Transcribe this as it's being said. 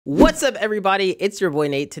What's up, everybody? It's your boy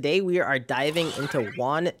Nate. Today we are diving into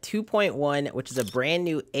WAN 2.1, which is a brand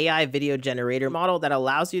new AI video generator model that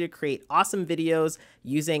allows you to create awesome videos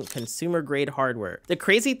using consumer grade hardware. The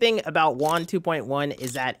crazy thing about WAN 2.1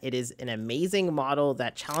 is that it is an amazing model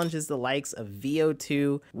that challenges the likes of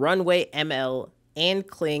VO2, Runway ML, and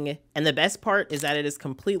Kling, and the best part is that it is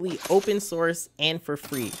completely open source and for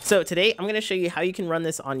free. So today I'm going to show you how you can run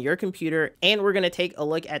this on your computer, and we're going to take a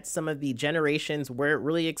look at some of the generations where it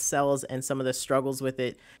really excels and some of the struggles with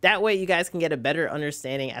it. That way you guys can get a better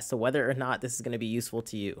understanding as to whether or not this is going to be useful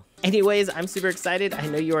to you. Anyways, I'm super excited. I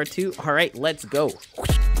know you are too. All right, let's go.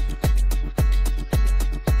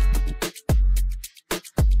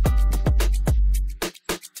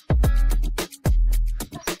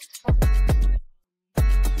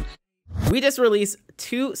 We just released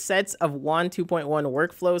two sets of WAN 2.1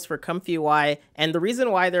 workflows for ComfyUI, and the reason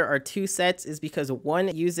why there are two sets is because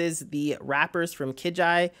one uses the wrappers from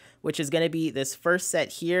ComfyUI, which is going to be this first set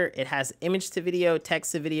here. It has image to video,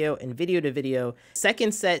 text to video, and video to video.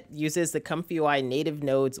 Second set uses the ComfyUI native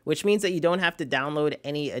nodes, which means that you don't have to download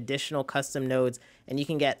any additional custom nodes, and you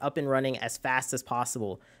can get up and running as fast as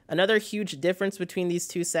possible. Another huge difference between these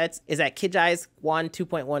two sets is that ComfyUI's WAN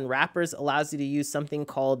 2.1 wrappers allows you to use something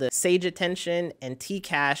called Sage Attention and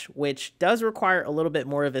T-Cache, which does require a little bit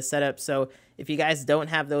more of a setup. So if you guys don't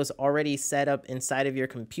have those already set up inside of your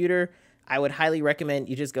computer, I would highly recommend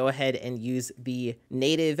you just go ahead and use the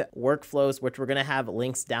native workflows, which we're going to have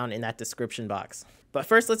links down in that description box. But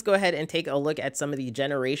first, let's go ahead and take a look at some of the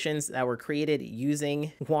generations that were created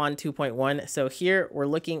using WAN 2.1. So here we're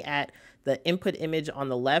looking at the input image on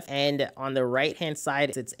the left, and on the right hand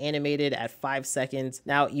side, it's animated at 5 seconds.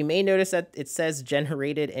 Now you may notice that it says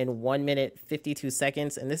generated in 1 minute 52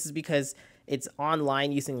 seconds, and this is because it's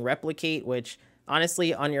online using Replicate, which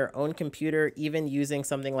honestly, on your own computer, even using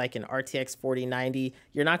something like an RTX 4090,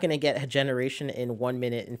 you're not going to get a generation in 1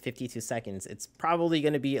 minute and 52 seconds. It's probably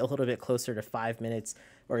going to be a little bit closer to 5 minutes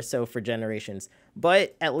or so for generations.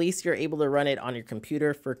 But at least you're able to run it on your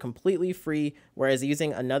computer for completely free, whereas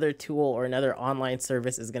using another tool or another online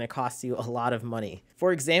service is going to cost you a lot of money.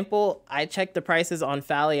 For example, I checked the prices on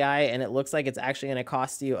FalAI, and it looks like it's actually going to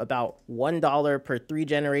cost you about $1 per 3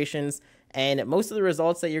 generations. And most of the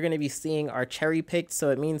results that you're going to be seeing are cherry picked.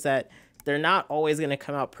 So it means that they're not always going to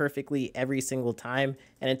come out perfectly every single time.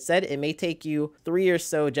 And instead, it may take you 3 or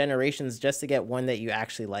so generations just to get one that you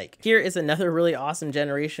actually like. Here is another really awesome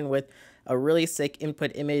generation with a really sick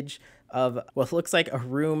input image of what looks like a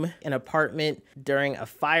room, an apartment during a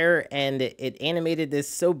fire. And it animated this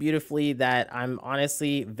so beautifully that I'm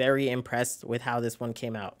honestly very impressed with how this one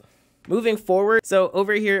came out. Moving forward, so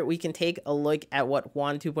over here, we can take a look at what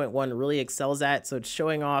WAN 2.1 really excels at. So it's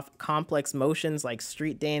showing off complex motions like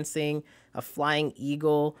street dancing, a flying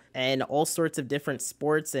eagle, and all sorts of different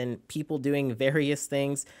sports and people doing various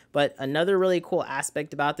things. But another really cool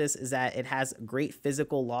aspect about this is that it has great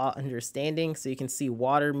physical law understanding. So you can see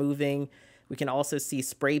water moving. We can also see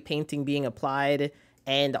spray painting being applied.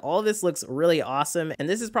 And all of this looks really awesome. And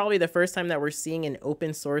this is probably the first time that we're seeing an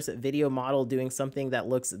open source video model doing something that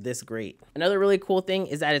looks this great. Another really cool thing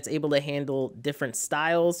is that it's able to handle different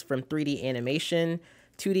styles from 3D animation,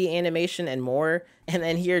 2D animation, and more. And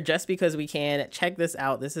then here, just because we can, check this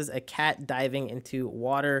out. This is a cat diving into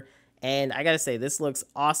water. And I gotta say, this looks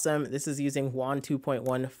awesome. This is using WAN 2.1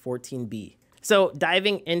 14B. So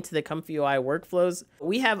diving into the ComfyUI workflows,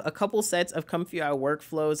 we have a couple sets of ComfyUI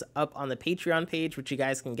workflows up on the Patreon page, which you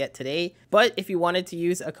guys can get today. But if you wanted to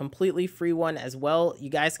use a completely free one as well,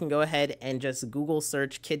 you guys can go ahead and just Google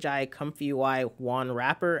search ComfyUI ComfyUI WAN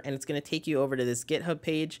wrapper, and it's going to take you over to this GitHub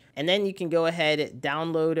page. And then you can go ahead,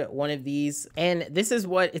 download one of these, and this is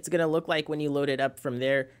what it's going to look like when you load it up from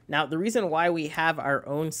there. Now, the reason why we have our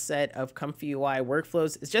own set of ComfyUI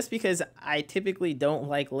workflows is just because I typically don't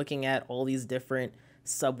like looking at all these different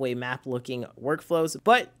subway map looking workflows.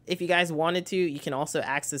 But if you guys wanted to, you can also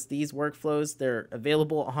access these workflows. They're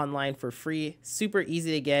available online for free, super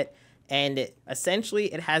easy to get. And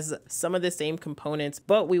essentially it has some of the same components,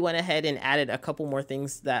 but we went ahead and added a couple more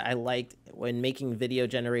things that I liked when making video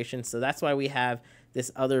generation. So that's why we have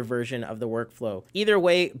this other version of the workflow. Either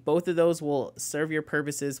way, both of those will serve your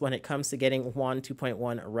purposes when it comes to getting WAN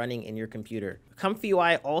 2.1 running in your computer.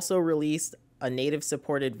 ComfyUI also released a native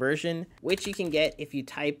supported version, which you can get if you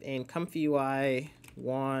type in ComfyUI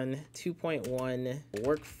WAN 2.1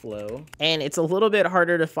 workflow. And it's a little bit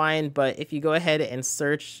harder to find, but if you go ahead and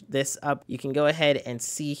search this up, you can go ahead and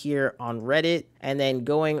see here on Reddit. And then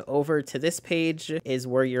going over to this page is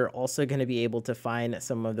where you're also going to be able to find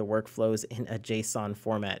some of the workflows in a JSON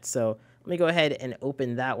format. So Let me go ahead and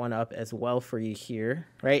open that one up as well for you here,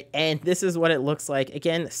 right? And this is what it looks like.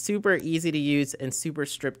 Again, super easy to use and super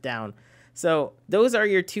stripped down. So those are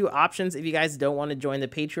your two options if you guys don't want to join the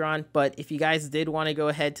Patreon. But if you guys did want to go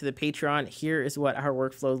ahead to the Patreon, here is what our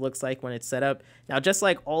workflow looks like when it's set up. Now, just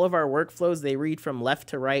like all of our workflows, they read from left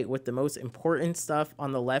to right with the most important stuff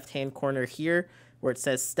on the left-hand corner here, where it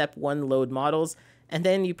says step 1 load models. And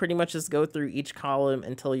then you pretty much just go through each column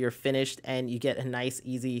until you're finished and you get a nice,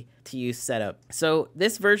 easy to use setup. So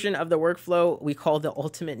this version of the workflow, we call the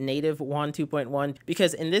ultimate native WAN 2.1,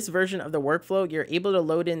 because in this version of the workflow, you're able to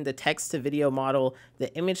load in the text to video model,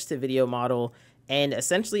 the image to video model, and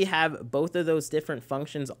essentially have both of those different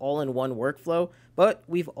functions all in one workflow. But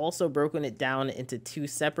we've also broken it down into two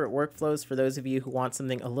separate workflows for those of you who want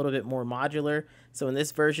something a little bit more modular. So in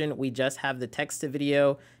this version, we just have the text to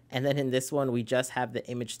video, and then in this one, we just have the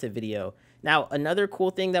image to video. Now, another cool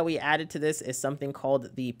thing that we added to this is something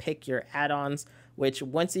called the pick your add-ons, which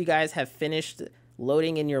once you guys have finished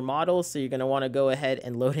loading in your models, so you're going to want to go ahead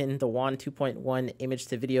and load in the WAN 2.1 image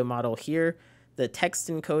to video model here, the text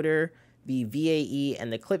encoder, the VAE,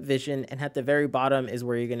 and the clip vision, and at the very bottom is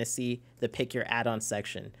where you're going to see the pick your add-on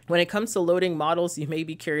section. When it comes to loading models, you may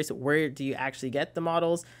be curious, where do you actually get the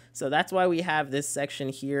models? So that's why we have this section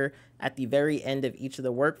here at the very end of each of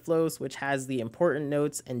the workflows, which has the important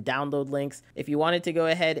notes and download links. If you wanted to go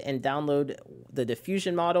ahead and download the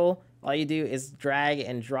diffusion model, all you do is drag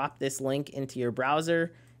and drop this link into your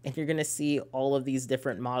browser, and you're going to see all of these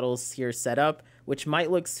different models here set up, which might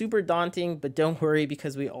look super daunting, but don't worry,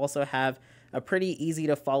 because we also have a pretty easy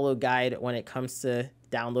to follow guide when it comes to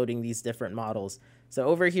downloading these different models. So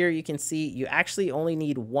over here, you can see you actually only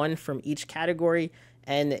need one from each category,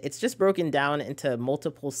 and it's just broken down into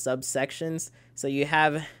multiple subsections. So you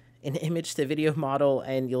have an image to video model,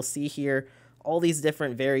 and you'll see here all these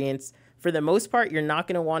different variants. For the most part, you're not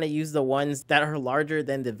going to want to use the ones that are larger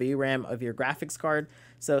than the VRAM of your graphics card.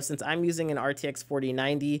 So since I'm using an RTX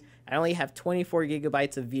 4090, I only have 24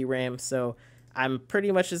 gigabytes of VRAM. So I'm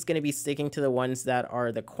pretty much just going to be sticking to the ones that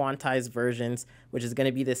are the quantized versions, which is going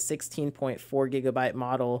to be the 16.4 gigabyte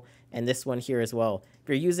model and this one here as well. If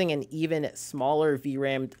you're using an even smaller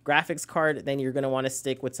VRAM graphics card, then you're going to want to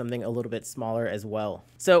stick with something a little bit smaller as well.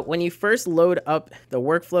 So when you first load up the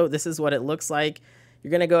workflow, this is what it looks like. You're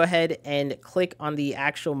going to go ahead and click on the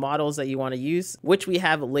actual models that you want to use, which we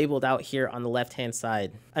have labeled out here on the left-hand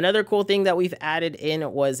side. Another cool thing that we've added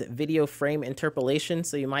in was video frame interpolation.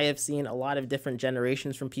 So you might have seen a lot of different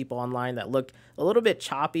generations from people online that looked a little bit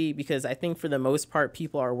choppy, because I think for the most part,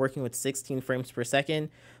 people are working with 16 frames per second.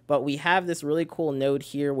 But we have this really cool node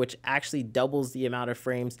here, which actually doubles the amount of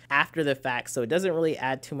frames after the fact. So it doesn't really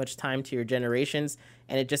add too much time to your generations,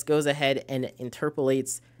 and it just goes ahead and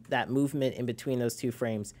interpolates that movement in between those two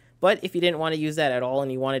frames. But if you didn't want to use that at all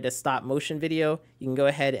and you wanted a stop motion video, you can go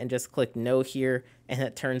ahead and just click no here, and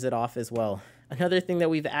that turns it off as well. Another thing that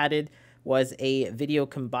we've added was a video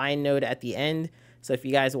combine node at the end. So if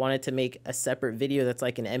you guys wanted to make a separate video that's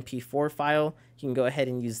like an MP4 file, you can go ahead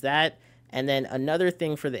and use that. And then another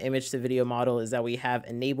thing for the image to video model is that we have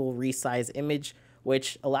enable resize image,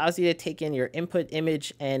 which allows you to take in your input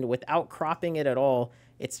image, and without cropping it at all,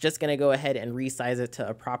 it's just going to go ahead and resize it to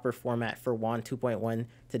a proper format for WAN 2.1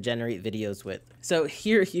 to generate videos with. So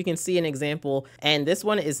here you can see an example, and this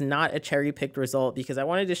one is not a cherry-picked result, because I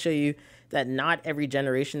wanted to show you that not every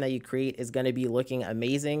generation that you create is going to be looking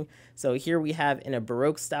amazing. So here we have, in a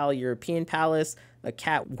Baroque style European palace, a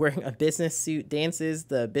cat wearing a business suit dances.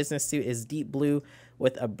 The business suit is deep blue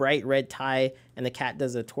with a bright red tie, and the cat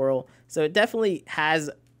does a twirl. So it definitely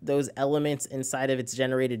has those elements inside of its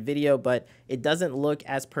generated video, but it doesn't look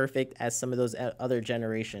as perfect as some of those other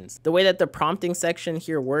generations. The way that the prompting section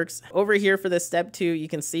here works, over here for the step 2, you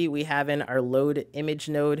can see we have in our load image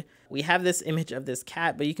node, we have this image of this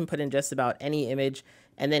cat, but you can put in just about any image.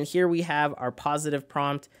 And then here we have our positive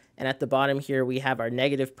prompt, and at the bottom here we have our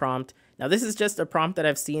negative prompt. Now this is just a prompt that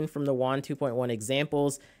I've seen from the WAN 2.1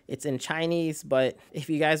 examples. It's in Chinese, but if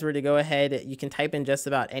you guys were to go ahead, you can type in just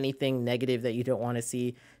about anything negative that you don't want to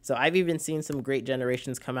see. So I've even seen some great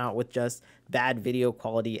generations come out with just bad video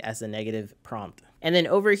quality as a negative prompt. And then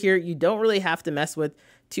over here, you don't really have to mess with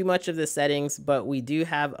too much of the settings, but we do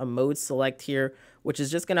have a mode select here, which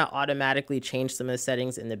is just going to automatically change some of the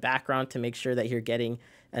settings in the background to make sure that you're getting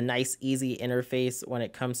a nice, easy interface when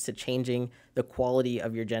it comes to changing the quality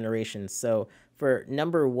of your generations. So for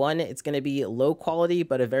number 1, it's going to be low quality,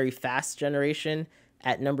 but a very fast generation.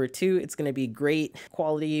 At number 2, it's going to be great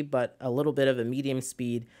quality, but a little bit of a medium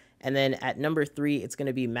speed. And then at number 3, it's going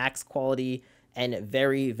to be max quality and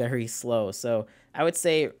very, very slow. So I would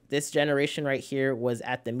say this generation right here was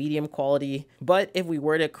at the medium quality, but if we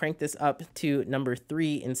were to crank this up to number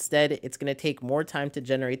 3 instead, it's going to take more time to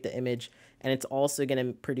generate the image, and it's also going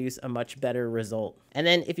to produce a much better result. And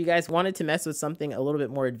then if you guys wanted to mess with something a little bit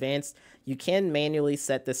more advanced, you can manually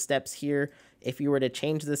set the steps here. If you were to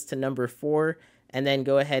change this to number 4, and then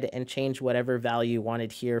go ahead and change whatever value you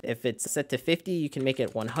wanted here. If it's set to 50, you can make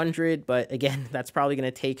it 100, but again, that's probably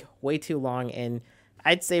going to take way too long, and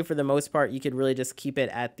I'd say for the most part, you could really just keep it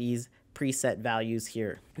at these preset values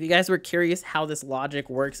here. If you guys were curious how this logic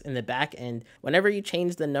works in the back end, whenever you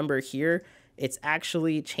change the number here, it's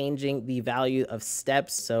actually changing the value of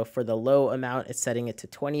steps. So for the low amount, it's setting it to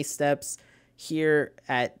 20 steps. Here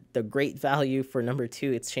at the great value for number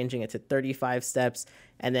 2, it's changing it to 35 steps.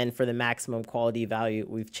 And then for the maximum quality value,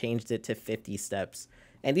 we've changed it to 50 steps.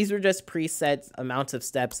 And these were just preset amounts of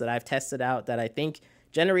steps that I've tested out that I think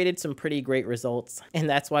generated some pretty great results. And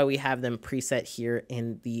that's why we have them preset here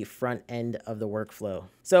in the front end of the workflow.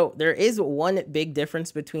 So there is one big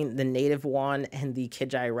difference between the native WAN and the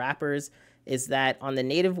KidGai wrappers, is that on the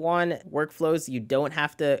native WAN workflows, you don't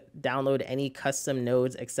have to download any custom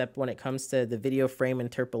nodes except when it comes to the video frame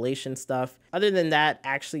interpolation stuff. Other than that,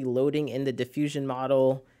 actually loading in the diffusion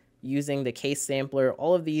model, using the case sampler,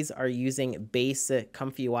 all of these are using basic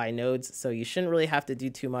ComfyUI nodes, so you shouldn't really have to do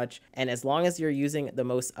too much. And as long as you're using the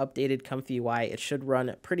most updated ComfyUI, it should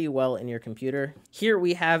run pretty well in your computer. Here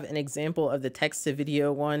we have an example of the text to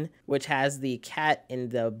video one, which has the cat in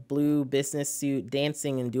the blue business suit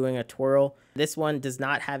dancing and doing a twirl. This one does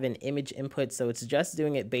not have an image input, so it's just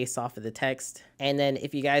doing it based off of the text. And then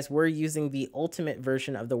if you guys were using the ultimate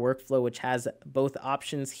version of the workflow, which has both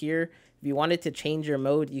options here, if you wanted to change your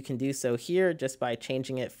mode, you can do so here just by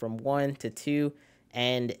changing it from 1 to 2.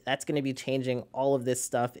 And that's going to be changing all of this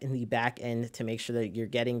stuff in the back end to make sure that you're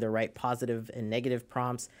getting the right positive and negative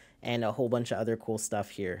prompts and a whole bunch of other cool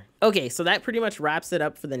stuff here. Okay, so that pretty much wraps it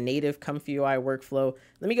up for the native ComfyUI workflow.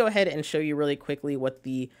 Let me go ahead and show you really quickly what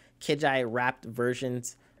the KidGai wrapped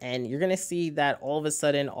versions, and you're going to see that all of a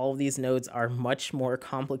sudden all of these nodes are much more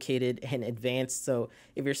complicated and advanced. So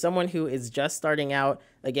if you're someone who is just starting out,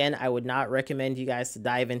 again, I would not recommend you guys to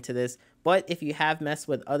dive into this. But if you have messed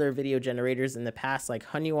with other video generators in the past, like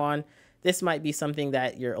HoneyWan, this might be something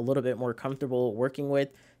that you're a little bit more comfortable working with.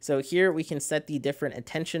 So here we can set the different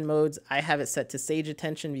attention modes. I have it set to Sage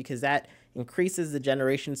Attention because that increases the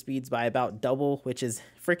generation speeds by about double, which is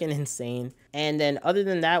freaking insane. And then other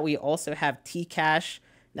than that, we also have Tcache.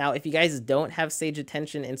 Now, if you guys don't have Sage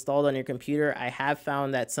Attention installed on your computer, I have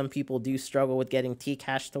found that some people do struggle with getting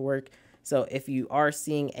Tcache to work. So if you are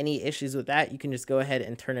seeing any issues with that, you can just go ahead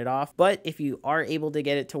and turn it off. But if you are able to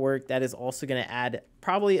get it to work, that is also going to add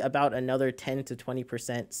probably about another 10 to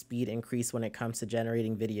 20% speed increase when it comes to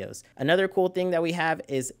generating videos. Another cool thing that we have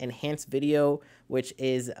is Enhanced Video, which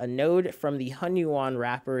is a node from the HoneyWan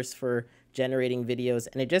wrappers for generating videos.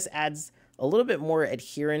 And it just adds a little bit more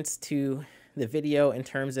adherence to the video in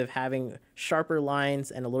terms of having sharper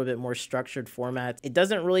lines and a little bit more structured formats. It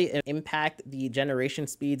doesn't really impact the generation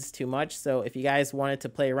speeds too much. So if you guys wanted to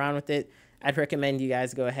play around with it, I'd recommend you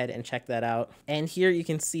guys go ahead and check that out. And here you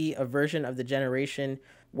can see a version of the generation.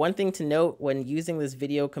 One thing to note when using this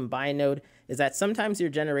video combine node is that sometimes your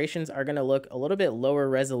generations are going to look a little bit lower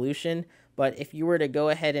resolution, but if you were to go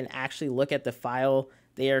ahead and actually look at the file,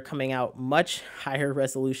 they are coming out much higher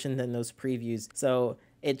resolution than those previews. So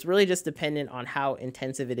it's really just dependent on how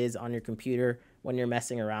intensive it is on your computer when you're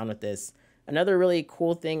messing around with this. Another really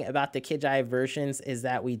cool thing about the KidGai versions is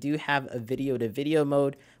that we do have a video to video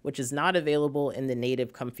mode, which is not available in the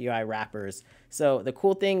native ComfyUI wrappers. So the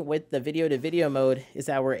cool thing with the video to video mode is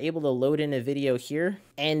that we're able to load in a video here,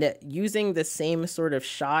 and using the same sort of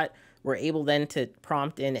shot, we're able then to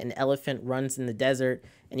prompt in an elephant runs in the desert,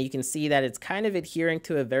 and you can see that it's kind of adhering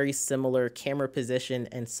to a very similar camera position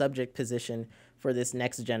and subject position for this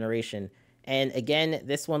next generation. And again,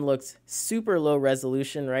 this one looks super low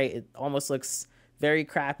resolution, right? It almost looks very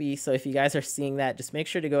crappy. So if you guys are seeing that, just make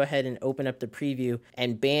sure to go ahead and open up the preview,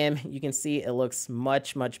 and bam, you can see it looks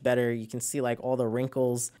much, much better. You can see like all the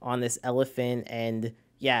wrinkles on this elephant, and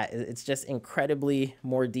yeah, it's just incredibly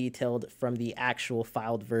more detailed from the actual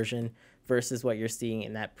filed version versus what you're seeing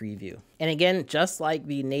in that preview. And again, just like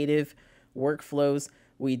the native workflows,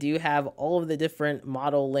 we do have all of the different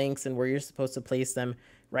model links and where you're supposed to place them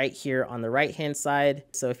right here on the right hand side.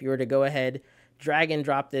 So if you were to go ahead, drag and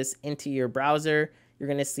drop this into your browser, you're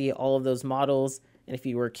going to see all of those models. And if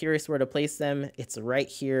you were curious where to place them, it's right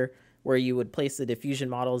here where you would place the diffusion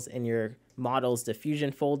models in your models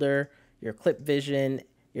diffusion folder, your clip vision,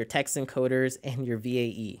 your text encoders, and your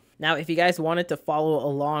VAE. Now, if you guys wanted to follow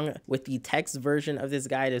along with the text version of this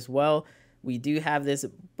guide as well, we do have this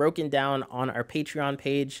broken down on our Patreon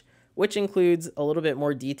page, which includes a little bit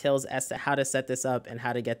more details as to how to set this up and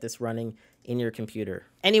how to get this running in your computer.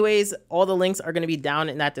 Anyways, all the links are going to be down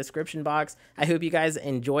in that description box. I hope you guys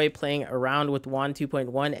enjoy playing around with WAN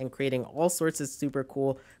 2.1 and creating all sorts of super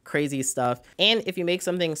cool, crazy stuff. And if you make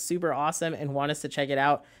something super awesome and want us to check it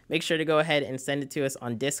out, make sure to go ahead and send it to us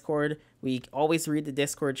on Discord. We always read the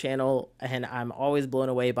Discord channel, and I'm always blown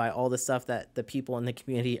away by all the stuff that the people in the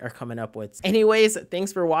community are coming up with. Anyways,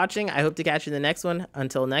 thanks for watching. I hope to catch you in the next one.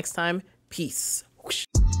 Until next time, peace.